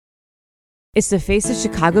It's the Face of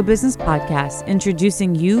Chicago Business podcast,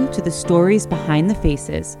 introducing you to the stories behind the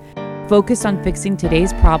faces, focused on fixing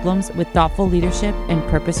today's problems with thoughtful leadership and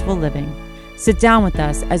purposeful living. Sit down with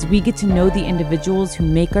us as we get to know the individuals who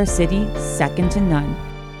make our city second to none.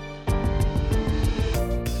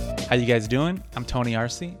 How you guys doing? I'm Tony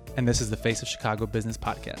Arce, and this is the Face of Chicago Business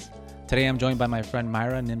podcast. Today I'm joined by my friend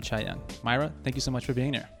Myra Nimchaiyong. Myra, thank you so much for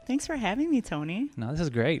being here. Thanks for having me, Tony. No, this is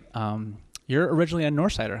great. You're originally a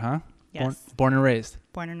Northsider, huh? Yes. Born and raised.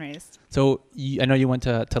 Born and raised. So I know you went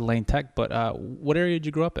to Lane Tech, but what area did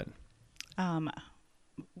you grow up in?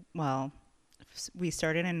 Well, we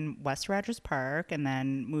started in West Rogers Park and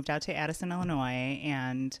then moved out to Addison, Illinois,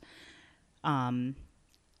 and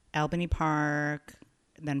Albany Park,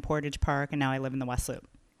 then Portage Park, and now I live in the West Loop.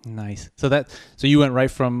 Nice. So you went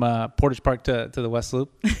right from Portage Park to the West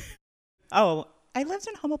Loop? Oh, I lived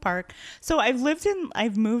in Humboldt Park. So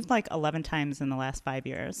I've moved like 11 times in the last 5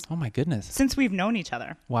 years. Oh my goodness. Since we've known each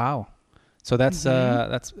other. Wow. So is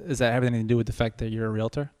that everything to do with the fact that you're a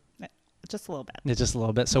realtor? Just a little bit. Yeah, just a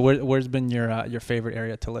little bit. So where's been your favorite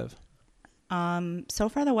area to live? So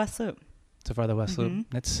far the West Loop. So far the West Loop.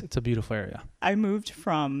 It's a beautiful area. I moved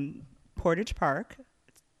from Portage Park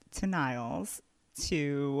to Niles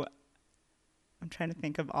to, I'm trying to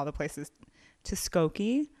think of all the places, to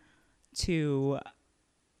Skokie, to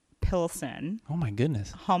Pilsen. Oh my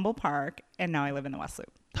goodness. Humboldt Park, and now I live in the West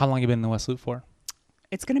Loop. How long have you been in the West Loop for?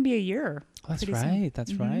 It's going to be a year. Oh, that's right. Soon.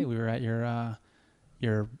 That's right. We were at your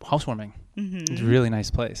housewarming. It's a really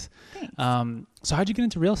nice place. Thanks. So how'd you get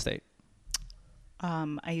into real estate?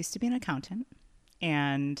 I used to be an accountant,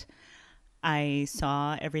 and I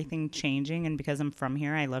saw everything changing, and because I'm from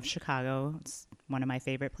here, I love Chicago. It's one of my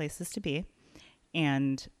favorite places to be.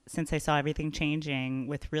 And since I saw everything changing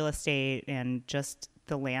with real estate and just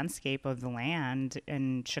the landscape of the land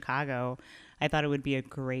in Chicago, I thought it would be a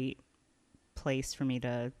great place for me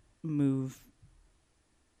to move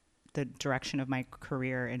the direction of my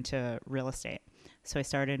career into real estate. So I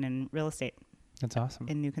started in real estate. That's awesome.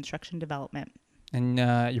 In new construction development. And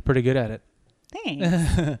you're pretty good at it.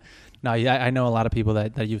 Thanks. No, yeah, I know a lot of people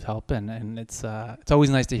that you've helped, and it's always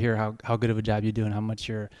nice to hear how good of a job you do and how much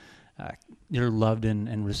you're loved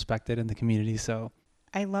and respected in the community. So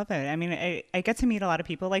I love it. I mean, I get to meet a lot of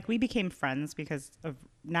people. Like, we became friends because of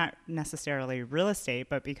not necessarily real estate,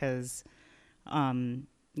 but because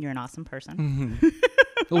you're an awesome person. Mm-hmm.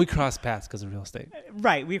 Well, we crossed paths because of real estate.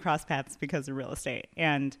 Right. We crossed paths because of real estate.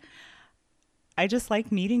 And I just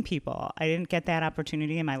like meeting people. I didn't get that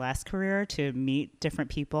opportunity in my last career to meet different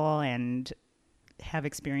people and have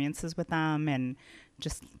experiences with them and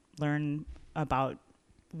just learn about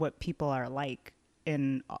what people are like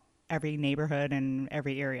in every neighborhood and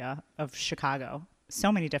every area of Chicago. So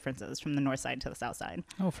many differences from the north side to the south side.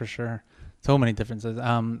 Oh, for sure. So many differences.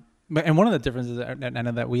 And one of the differences I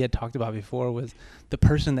know that we had talked about before was the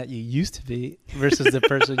person that you used to be versus the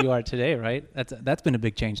person you are today, right? That's been a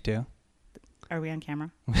big change too. Are we on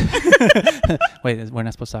camera? Wait, we're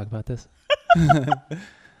not supposed to talk about this?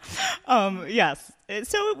 Yes.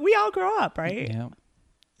 So we all grow up, right? Yeah.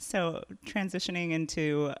 So transitioning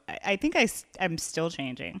into, I think I'm still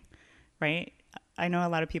changing, right? I know a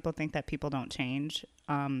lot of people think that people don't change.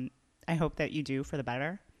 I hope that you do for the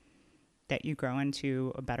better, that you grow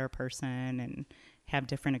into a better person and have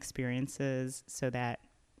different experiences so that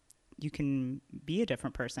you can be a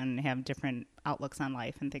different person and have different outlooks on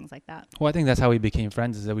life and things like that. Well, I think that's how we became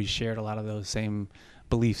friends, is that we shared a lot of those same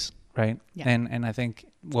beliefs, right? Yeah. And I think,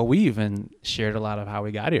 well, we even shared a lot of how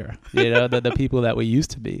we got here, the people that we used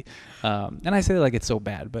to be. And I say like it's so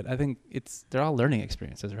bad, but I think they're all learning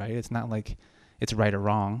experiences, right? It's not like it's right or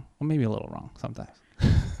wrong. Well, maybe a little wrong sometimes.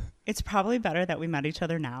 It's probably better that we met each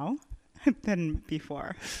other now than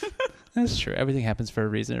before. That's true. Everything happens for a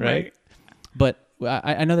reason, right? But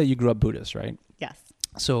I know that you grew up Buddhist, right? Yes.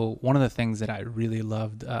 So one of the things that I really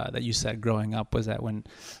loved that you said growing up was that when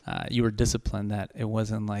you were disciplined, that it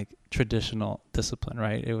wasn't like traditional discipline,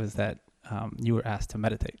 right? It was that you were asked to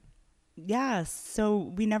meditate. Yes.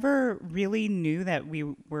 So we never really knew that we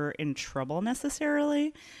were in trouble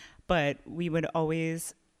necessarily, but we would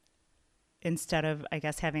always, instead of, I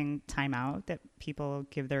guess, having time out that people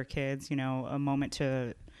give their kids, a moment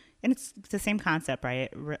to, and it's the same concept,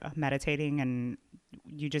 right? Meditating, and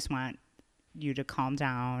you just want you to calm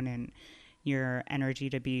down and your energy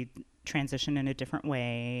to be transitioned in a different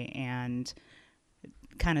way and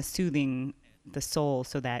kind of soothing the soul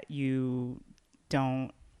so that you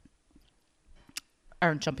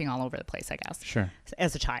aren't jumping all over the place, I guess. Sure.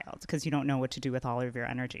 As a child, because you don't know what to do with all of your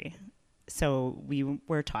energy. So we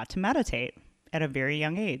were taught to meditate at a very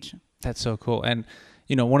young age. That's so cool. And,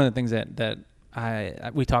 one of the things that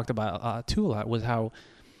we talked about too a lot was how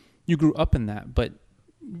you grew up in that, but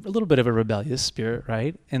a little bit of a rebellious spirit,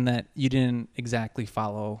 right? And that you didn't exactly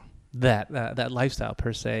follow that lifestyle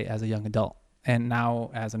per se as a young adult. And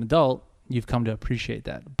now as an adult, you've come to appreciate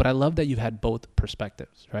that. But I love that you've had both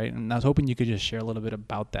perspectives, right? And I was hoping you could just share a little bit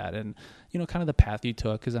about that and, kind of the path you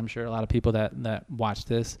took, because I'm sure a lot of people that watch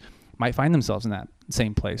this might find themselves in that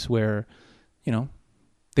same place where,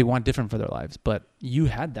 they want different for their lives, but you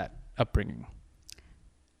had that upbringing.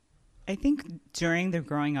 I think during the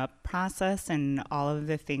growing up process and all of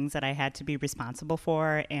the things that I had to be responsible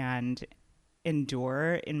for and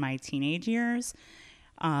endure in my teenage years,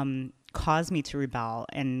 caused me to rebel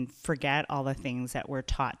and forget all the things that were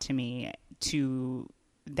taught to me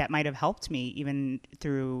that might have helped me even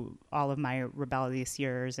through all of my rebellious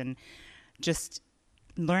years, and just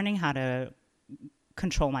learning how to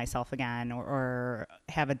control myself again or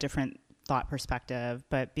have a different thought perspective.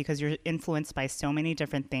 But because you're influenced by so many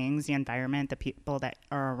different things, the environment, the people that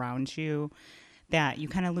are around you, that you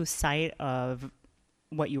kind of lose sight of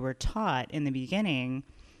what you were taught in the beginning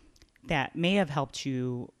that may have helped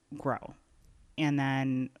you grow. And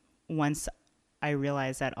then once I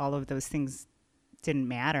realized that all of those things didn't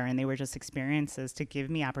matter and they were just experiences to give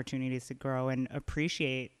me opportunities to grow and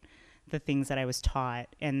appreciate the things that I was taught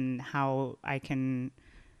and how I can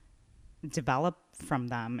develop from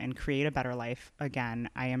them and create a better life again,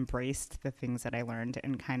 I embraced the things that I learned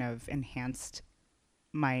and kind of enhanced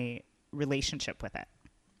my relationship with it.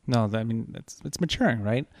 No, it's maturing,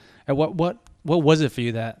 right? And what was it for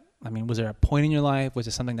you that, was there a point in your life? Was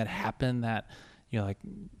it something that happened that you're like,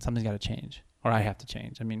 something's got to change or I have to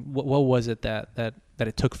change? What was it that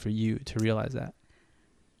it took for you to realize that?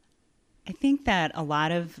 I think that a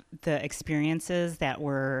lot of the experiences that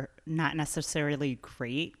were not necessarily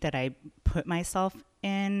great that I put myself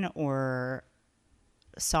in or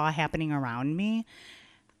saw happening around me,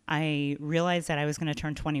 I realized that I was going to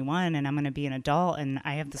turn 21 and I'm going to be an adult and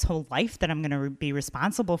I have this whole life that I'm going to be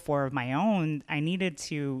responsible for of my own. I needed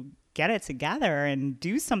to get it together and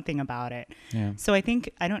do something about it. Yeah. So I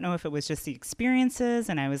don't know if it was just the experiences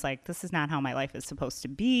and I was like, this is not how my life is supposed to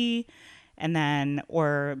be. And then,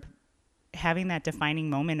 or having that defining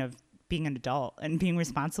moment of being an adult and being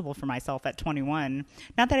responsible for myself at 21.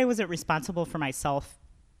 Not that I wasn't responsible for myself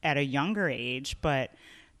at a younger age, but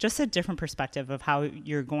just a different perspective of how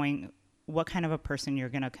what kind of a person you're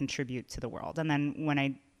going to contribute to the world. And then when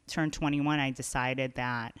I turned 21, I decided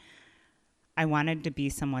that I wanted to be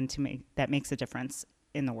someone that makes a difference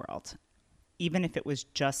in the world, even if it was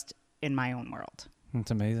just in my own world.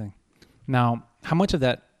 That's amazing. Now, how much of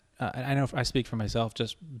that, I know if I speak for myself,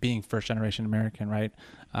 just being first generation American, right?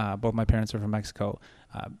 Both my parents are from Mexico.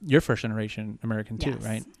 You're first generation American too, Yes.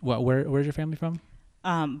 right? Where's your family from?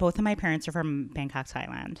 Both of my parents are from Bangkok,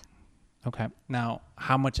 Thailand. Okay. Now,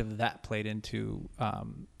 how much of that played into,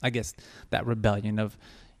 I guess, that rebellion of,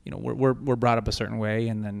 we're brought up a certain way,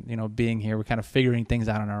 and then, being here, we're kind of figuring things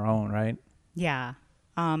out on our own, right? Yeah.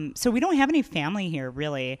 So we don't have any family here,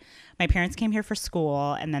 really. My parents came here for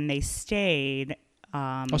school, and then they stayed.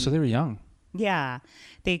 So they were young. Yeah.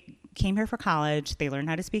 They came here for college. They learned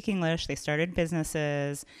how to speak English. They started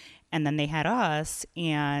businesses, and then they had us,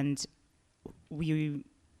 and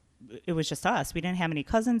it was just us. We didn't have any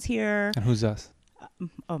cousins here. And who's us?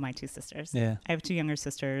 My two sisters. Yeah. I have two younger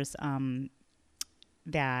sisters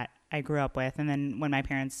that I grew up with. And then when my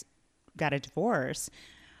parents got a divorce,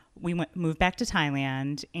 we moved back to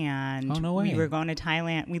Thailand, and we were going to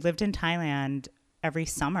Thailand. We lived in Thailand every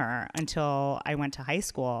summer until I went to high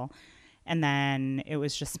school. And then it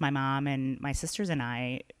was just my mom and my sisters and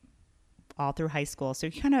I all through high school. So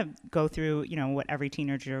you kind of go through, what every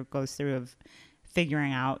teenager goes through of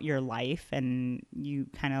figuring out your life, and you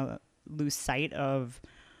kind of lose sight of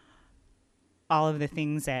all of the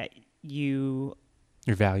things that your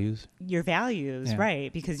values, yeah.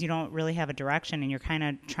 Right? Because you don't really have a direction, and you're kind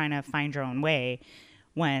of trying to find your own way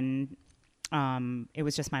when it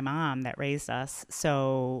was just my mom that raised us.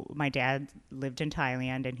 So my dad lived in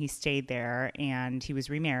Thailand, and he stayed there, and he was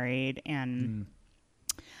remarried. And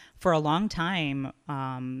for a long time,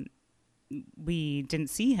 we didn't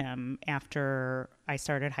see him after I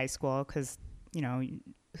started high school because,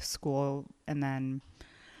 school, and then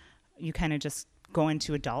you kind of just go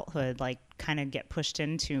into adulthood, like kind of get pushed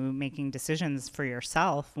into making decisions for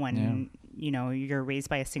yourself when, you're raised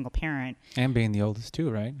by a single parent. And being the oldest too,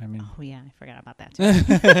 right? Oh yeah, I forgot about that too.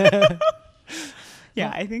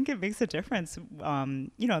 Yeah, I think it makes a difference.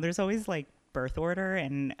 There's always like birth order,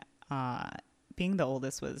 and being the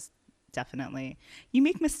oldest was definitely, you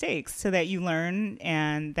make mistakes so that you learn,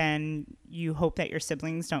 and then you hope that your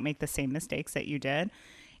siblings don't make the same mistakes that you did.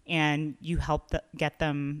 and you help get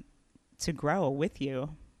them to grow with you.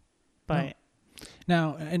 But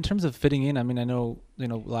now, in terms of fitting in, I mean, I know, a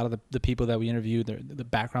lot of the people that we interview, the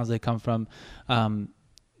backgrounds they come from.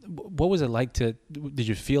 What was it like did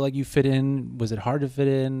you feel like you fit in? Was it hard to fit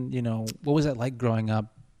in? What was it like growing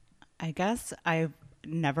up? I guess I've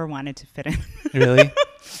never wanted to fit in. Really?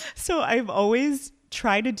 So I've always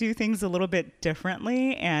tried to do things a little bit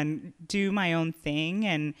differently and do my own thing.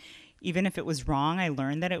 And even if it was wrong, I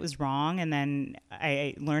learned that it was wrong. And then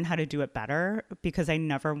I learned how to do it better because I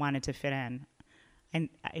never wanted to fit in. And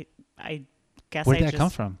I guess Where'd that come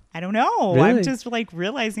from? I don't know. Really? I'm just like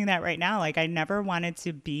realizing that right now. Like I never wanted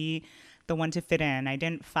to be the one to fit in. I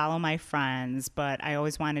didn't follow my friends, but I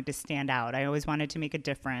always wanted to stand out. I always wanted to make a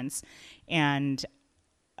difference. And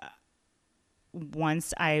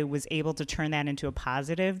once I was able to turn that into a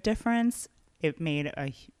positive difference, it made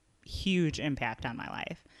a huge impact on my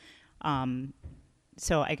life.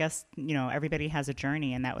 So I guess, everybody has a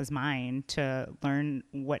journey, and that was mine, to learn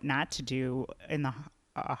what not to do in a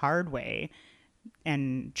hard way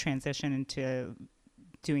and transition into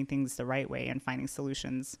doing things the right way and finding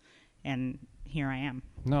solutions. And here I am.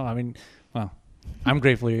 No, I mean, well, I'm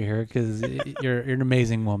grateful you're here because you're an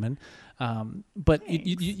amazing woman. But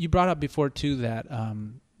you brought up before too that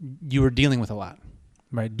you were dealing with a lot,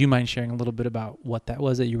 right? Do you mind sharing a little bit about what that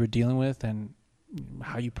was that you were dealing with and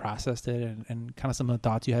how you processed it and kind of some of the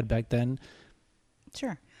thoughts you had back then?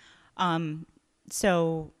 Sure.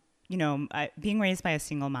 So, being raised by a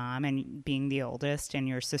single mom and being the oldest, and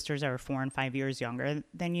your sisters are 4 and 5 years younger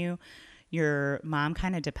than you, your mom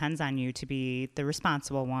kind of depends on you to be the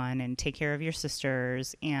responsible one and take care of your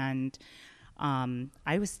sisters. And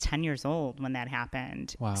I was 10 years old when that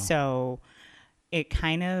happened. Wow. So it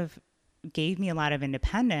kind of gave me a lot of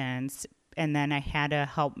independence, and then I had to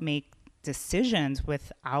help make decisions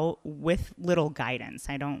with little guidance.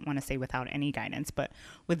 I don't want to say without any guidance, but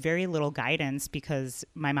with very little guidance, because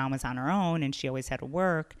my mom was on her own and she always had to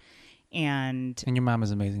work. And your mom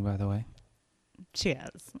is amazing, by the way. She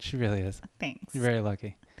is. She really is. Thanks. You're very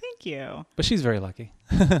lucky. Thank you. But she's very lucky.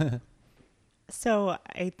 So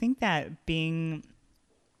I think that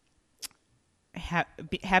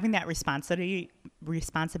having that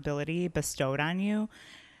responsibility bestowed on you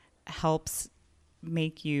helps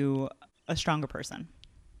make you a stronger person,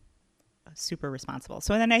 super responsible.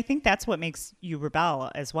 So then I think that's what makes you rebel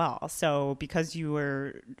as well. So because you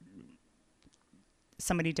were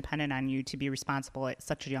somebody dependent on you to be responsible at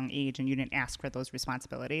such a young age and you didn't ask for those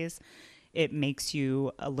responsibilities, it makes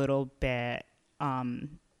you a little bit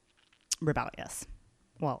rebellious.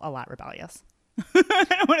 Well, a lot rebellious. I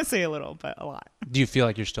don't want to say a little, but a lot. Do you feel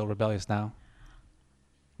like you're still rebellious now?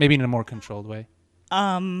 Maybe in a more controlled way?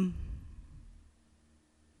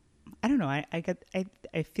 I don't know.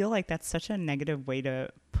 I feel like that's such a negative way to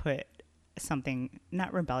put something.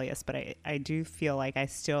 Not rebellious, but I do feel like I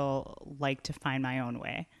still like to find my own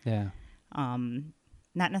way. Yeah.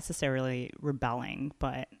 Not necessarily rebelling,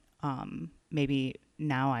 but maybe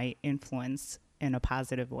now I influence in a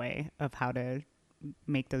positive way of how to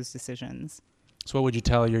make those decisions. So what would you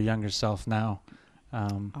tell your younger self now?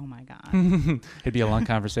 Oh my God. It'd be a long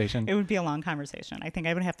conversation. It would be a long conversation. I think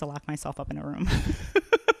I would have to lock myself up in a room.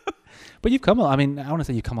 But you've I want to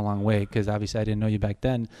say you've come a long way, because obviously I didn't know you back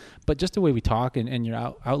then, but just the way we talk and your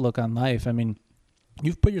outlook on life, I mean,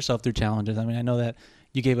 you've put yourself through challenges. I mean, I know that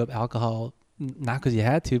you gave up alcohol, not because you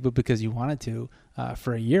had to, but because you wanted to,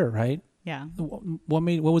 for a year, right? Yeah. What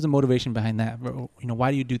was the motivation behind that?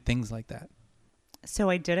 Why do you do things like that?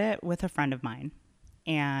 So I did it with a friend of mine.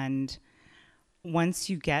 And once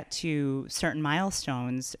you get to certain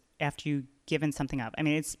milestones after you've given something up, I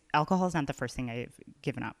mean, alcohol is not the first thing I've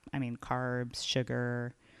given up. I mean, carbs,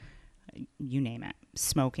 sugar, you name it.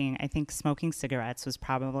 Smoking. I think smoking cigarettes was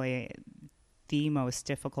probably the most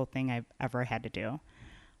difficult thing I've ever had to do.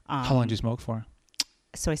 How long did you smoke for?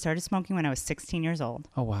 So I started smoking when I was 16 years old.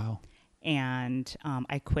 Oh, wow. And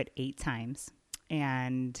I quit 8 times.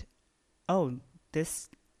 And, this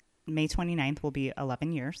May 29th will be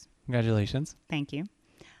 11 years. Congratulations. Thank you.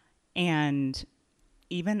 And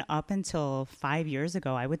even up until 5 years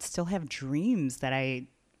ago, I would still have dreams that I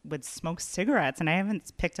would smoke cigarettes, and I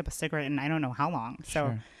haven't picked up a cigarette in I don't know how long. So,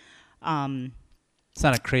 sure. It's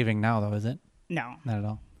not a craving now, though, is it? No. Not at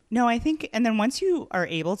all. No, I think, and then once you are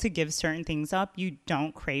able to give certain things up, you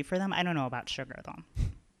don't crave for them. I don't know about sugar, though.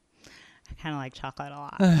 I kind of like chocolate a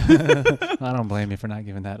lot. I don't blame you for not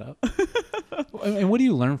giving that up. And what do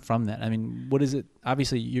you learn from that? I mean, what is it?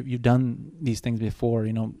 Obviously, you've done these things before,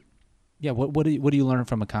 Yeah, what do you learn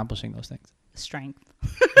from accomplishing those things? Strength.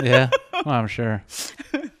 Yeah, well, I'm sure.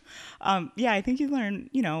 Yeah, I think you learn,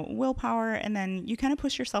 willpower, and then you kind of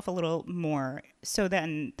push yourself a little more. So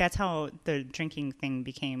then that's how the drinking thing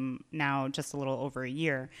became now just a little over a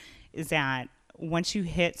year, is that once you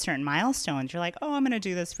hit certain milestones, you're like, oh, I'm going to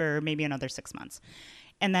do this for maybe another 6 months.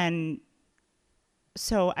 And then,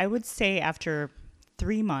 so I would say after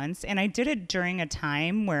 3 months, and I did it during a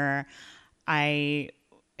time where I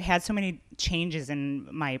had so many changes in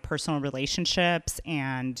my personal relationships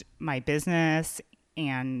and my business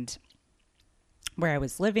and where I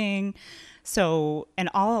was living. So, and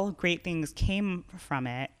all great things came from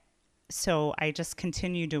it. So I just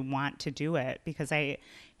continued to want to do it because I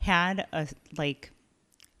had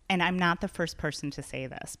and I'm not the first person to say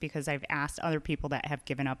this, because I've asked other people that have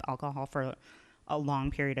given up alcohol for a long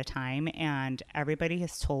period of time, and everybody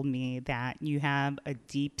has told me that you have a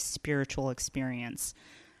deep spiritual experience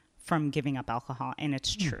from giving up alcohol, and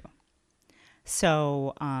it's true.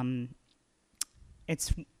 So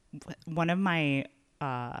it's one of my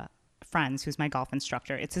friends who's my golf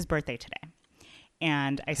instructor. It's his birthday today.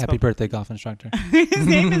 And Happy birthday, golf instructor. His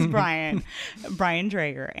name is Brian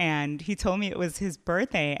Drager. And he told me it was his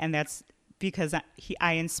birthday, and that's because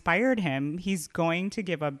I inspired him. He's going to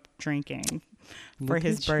give up drinking for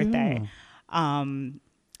his birthday.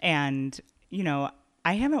 And,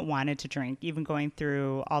 I haven't wanted to drink, even going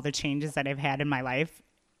through all the changes that I've had in my life.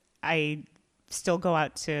 I still go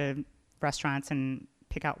out to restaurants and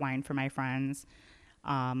pick out wine for my friends.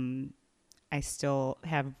 I still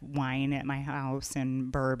have wine at my house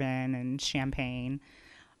and bourbon and champagne.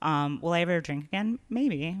 Will I ever drink again?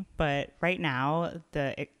 Maybe. But right now,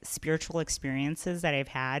 the spiritual experiences that I've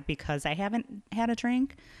had because I haven't had a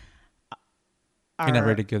drink You're not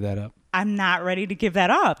ready to give that up. I'm not ready to give that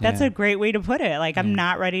up. That's a great way to put it. I'm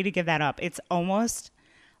not ready to give that up. It's almost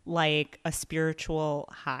like a spiritual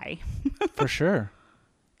high. For sure.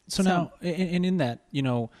 So now, and in that,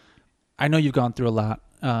 I know you've gone through a lot.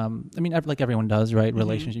 Like everyone does, right?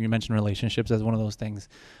 Relationship. You mentioned relationships as one of those things.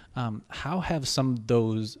 How have some of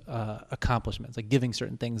those accomplishments, like giving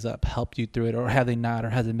certain things up, helped you through it, or have they not, or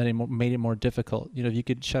has it made it more difficult? If you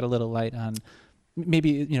could shed a little light on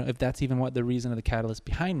maybe, if that's even what the reason or the catalyst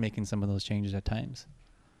behind making some of those changes at times.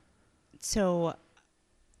 So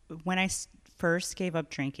when I first gave up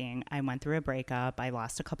drinking, I went through a breakup. I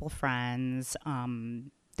lost a couple friends.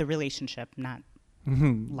 The relationship, not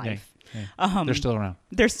life. Yeah. They're still around.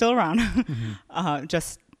 They're still around.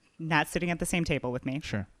 Just not sitting at the same table with me.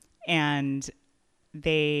 Sure. And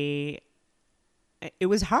it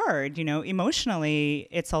was hard, emotionally.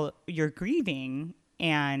 You're grieving,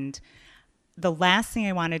 and the last thing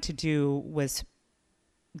I wanted to do was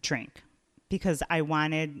drink because I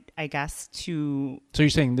wanted, I guess, to. So you're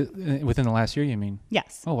saying within the last year, you mean?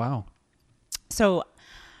 Yes. Oh, wow. So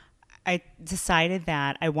I decided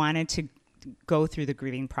that I wanted to go through the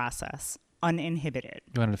grieving process uninhibited.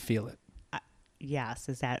 You wanted to feel it. Yes.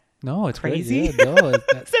 Is that it's crazy? Crazy. Yeah, no,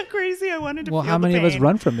 is that crazy? I wanted to feel how many the of us pain.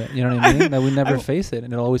 run from it? You know what I mean? That we never face it,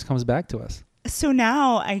 and it always comes back to us. So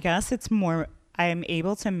now I guess it's more, I'm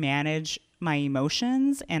able to manage my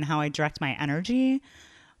emotions and how I direct my energy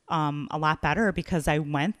a lot better because I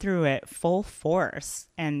went through it full force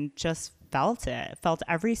and just felt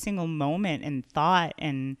every single moment and thought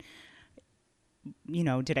and,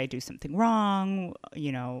 did I do something wrong?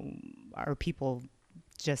 Are people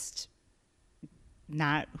just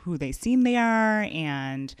not who they seem they are?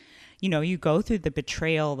 And, you go through the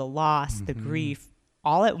betrayal, the loss, the grief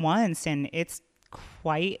all at once. And it's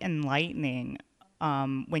quite enlightening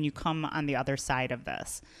when you come on the other side of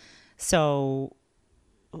this. So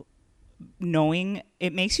knowing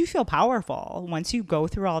it makes you feel powerful once you go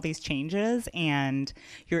through all these changes and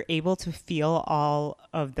you're able to feel all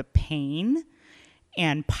of the pain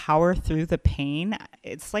and power through the pain.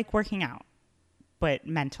 It's like working out, but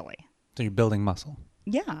mentally. So you're building muscle.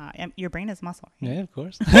 Yeah. Your brain is muscle. Right? Yeah, of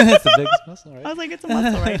course. It's the biggest muscle, right? I was like, it's a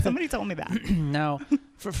muscle, right? Somebody told me that. Now,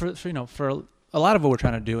 for a lot of what we're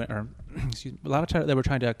trying to do, or a lot of that we're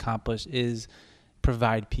trying to accomplish is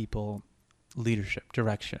provide people leadership,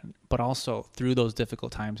 direction, but also through those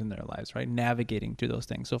difficult times in their lives, right? Navigating through those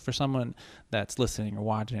things. So for someone that's listening or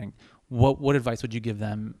watching, what advice would you give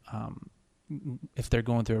them if they're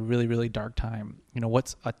going through a really, really dark time?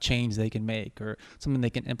 What's a change they can make or something they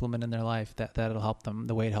can implement in their life that'll help them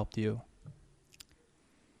the way it helped you?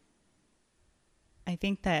 I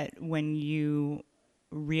think that when you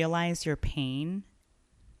realize your pain,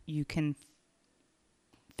 you can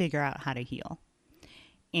figure out how to heal.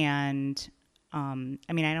 And I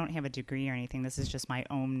don't have a degree or anything. This is just my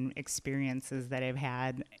own experiences that I've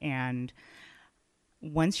had. And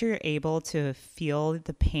once you're able to feel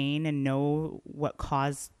the pain and know what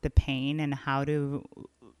caused the pain and how to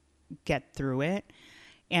get through it.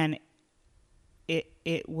 And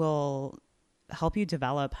it will help you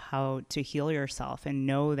develop how to heal yourself and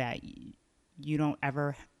know that you don't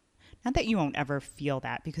ever, not that you won't ever feel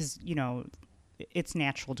that, because, you know, it's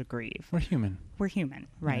natural to grieve. We're human. We're human,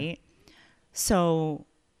 right? Yeah. So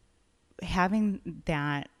having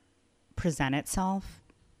that present itself,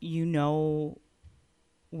 you know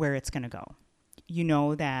where it's going to go. You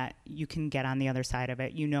know that you can get on the other side of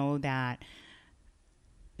it. You know that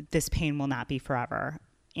this pain will not be forever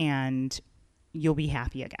and you'll be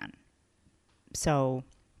happy again. So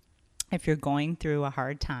if you're going through a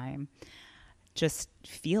hard time, just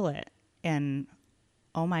feel it. And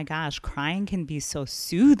oh my gosh, crying can be so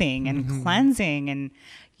soothing and cleansing. And,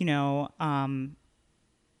 you know,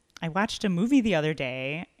 I watched a movie the other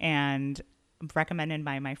day and recommended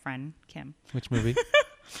by my friend Kim. Which movie?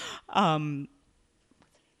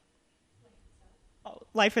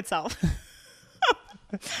 Life Itself.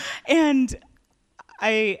 And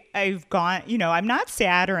I've gone, you know, I'm not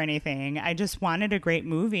sad or anything. I just wanted a great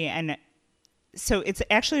movie. And so it's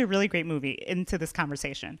actually a really great movie into this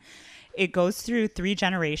conversation. It goes through 3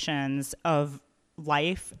 generations of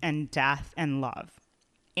life and death and love,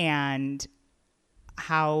 and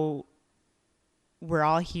how we're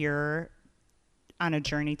all here on a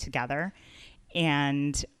journey together.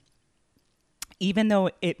 And even though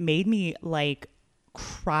it made me like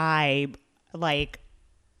cry, like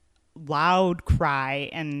loud cry,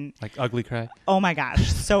 and like ugly cry. Oh my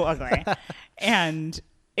gosh, so ugly. And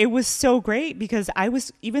it was so great because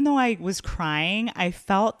even though I was crying, I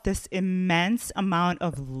felt this immense amount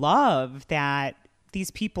of love that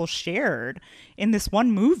these people shared in this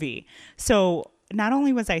one movie. So not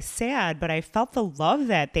only was I sad, but I felt the love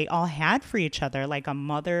that they all had for each other, like a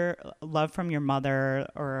mother, love from your mother,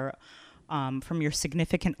 or from your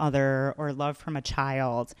significant other, or love from a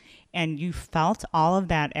child. And you felt all of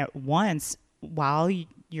that at once while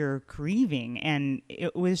you're grieving. And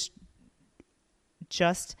it was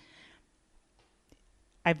just,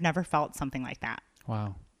 I've never felt something like that.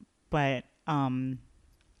 Wow. But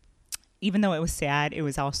even though it was sad, it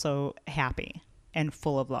was also happy and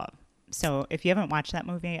full of love. So if you haven't watched that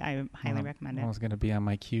movie, I highly recommend it. I was going to be on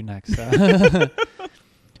my queue next.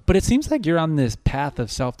 But it seems like you're on this path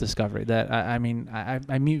of self-discovery that, I mean,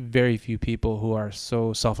 I meet very few people who are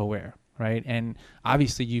so self-aware, right? And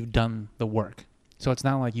obviously you've done the work. So it's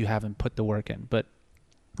not like you haven't put the work in. But,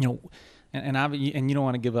 you know, and you don't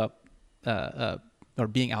want to give up or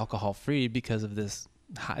being alcohol-free because of this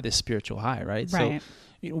high, this spiritual high, right? Right. So,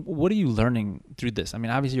 you know, what are you learning through this? I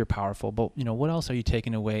mean, obviously you're powerful, but, you know, what else are you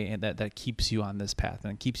taking away and that keeps you on this path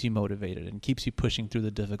and keeps you motivated and keeps you pushing through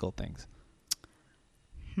the difficult things?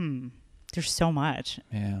 There's so much.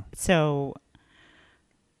 Yeah. So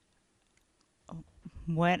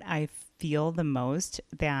what I feel the most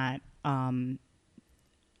that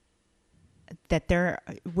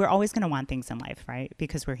we're always going to want things in life, right?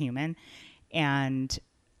 Because we're human. And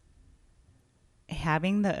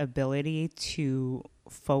having the ability to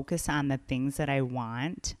focus on the things that I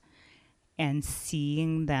want and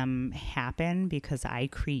seeing them happen because I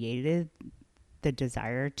created the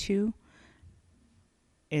desire to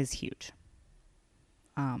is huge.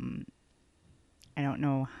 I don't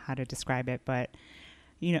know how to describe it, but,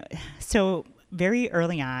 you know, so very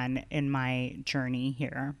early on in my journey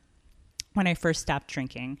here, when I first stopped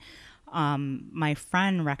drinking, my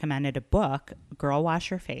friend recommended a book, Girl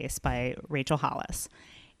Wash Your Face by Rachel Hollis.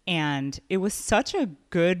 And it was such a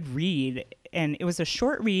good read, and it was a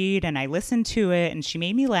short read, and I listened to it, and she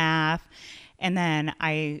made me laugh. And then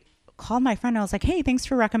I called my friend. I was like, hey, thanks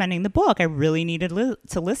for recommending the book. I really needed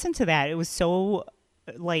to listen to that. It was so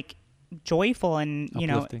like joyful and, you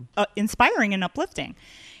know, inspiring and uplifting.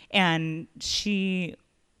 And she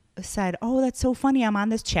said, oh, that's so funny. I'm on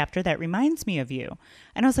this chapter that reminds me of you.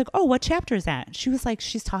 And I was like, oh, what chapter is that? She was like,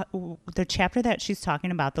 the chapter that she's talking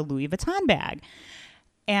about, the Louis Vuitton bag.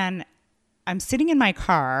 And I'm sitting in my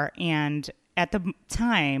car, and at the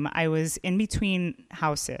time I was in between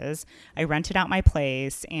houses. I rented out my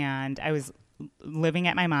place, and I was living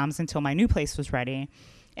at my mom's until my new place was ready.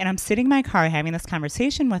 And I'm sitting in my car having this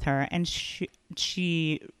conversation with her, and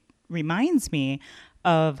she reminds me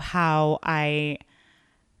of how the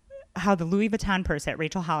Louis Vuitton purse that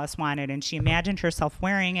Rachel Hollis wanted, and she imagined herself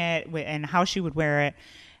wearing it and how she would wear it.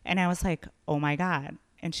 And I was like, oh my God.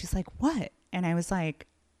 And she's like, what? And I was like,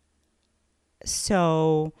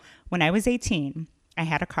 so when I was 18, I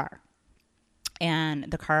had a car,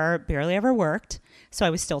 and the car barely ever worked. So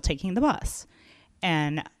I was still taking the bus,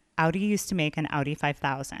 and Audi used to make an Audi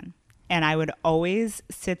 5000. And I would always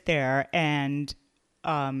sit there and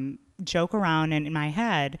joke around in my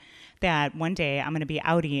head that one day I'm going to be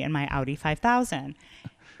Audi in my Audi 5000.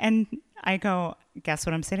 And I go, guess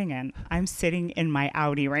what I'm sitting in? I'm sitting in my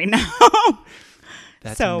Audi right now.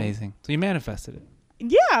 That's amazing. So you manifested it.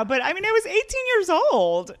 Yeah, but I mean, I was 18 years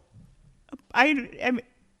old. I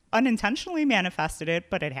unintentionally manifested it,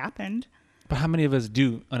 but it happened. But how many of us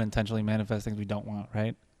do unintentionally manifest things we don't want,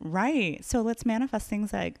 right? Right. So let's manifest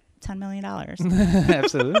things like $10 million.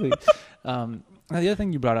 Absolutely. Now, the other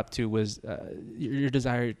thing you brought up too was your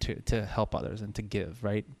desire to help others and to give,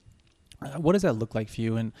 right? What does that look like for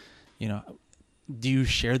you? And, do you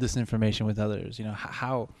share this information with others?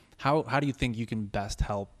 How do you think you can best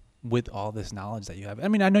help with all this knowledge that you have? I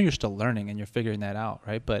mean, I know you're still learning and you're figuring that out,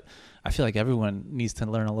 right? But I feel like everyone needs to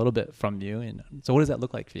learn a little bit from you. And so what does that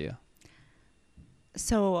look like for you?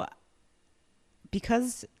 So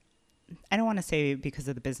because I don't want to say because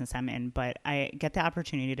of the business I'm in, but I get the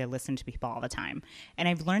opportunity to listen to people all the time. And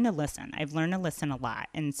I've learned to listen. I've learned to listen a lot.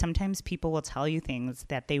 And sometimes people will tell you things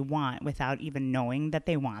that they want without even knowing that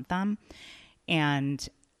they want them. And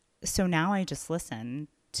so now I just listen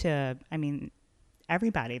to,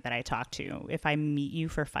 everybody that I talk to. If I meet you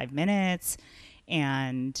for 5 minutes,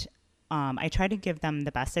 and I try to give them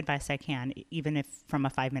the best advice I can, even if from a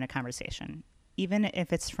 5-minute conversation. Even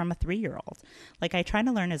if it's from a 3-year-old. Like, I try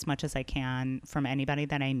to learn as much as I can from anybody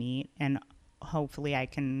that I meet, and hopefully I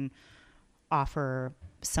can offer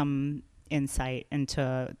some insight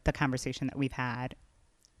into the conversation that we've had,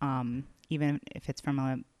 even if it's from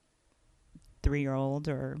a 3-year-old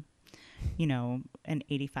or, an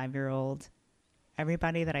 85-year-old.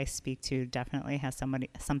 Everybody that I speak to definitely has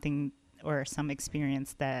something or some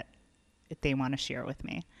experience that they want to share with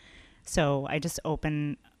me. So I just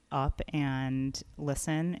open up and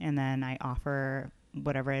listen, and then I offer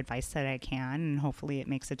whatever advice that I can, and hopefully it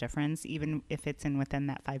makes a difference, even if it's within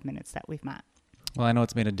that 5 minutes that we've met. Well, I know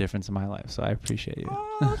it's made a difference in my life, so I appreciate you.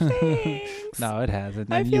 Oh, thanks. No, it has.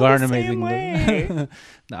 And I feel you are the an same amazing way.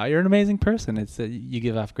 No, you're an amazing person. It's you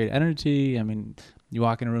give off great energy. I mean, you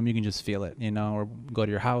walk in a room, you can just feel it, or go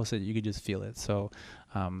to your house, you can just feel it. So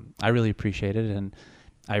I really appreciate it, and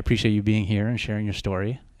I appreciate you being here and sharing your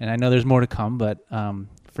story. And I know there's more to come, but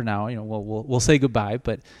for now, we'll say goodbye.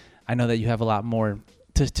 But I know that you have a lot more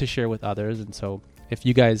to share with others, and so if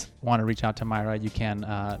you guys want to reach out to Myra, you can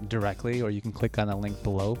directly, or you can click on the link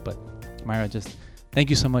below. But Myra, just thank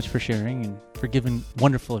you so much for sharing and for giving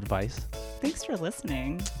wonderful advice. Thanks for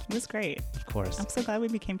listening. It was great. Of course. I'm so glad we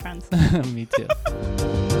became friends. Me too.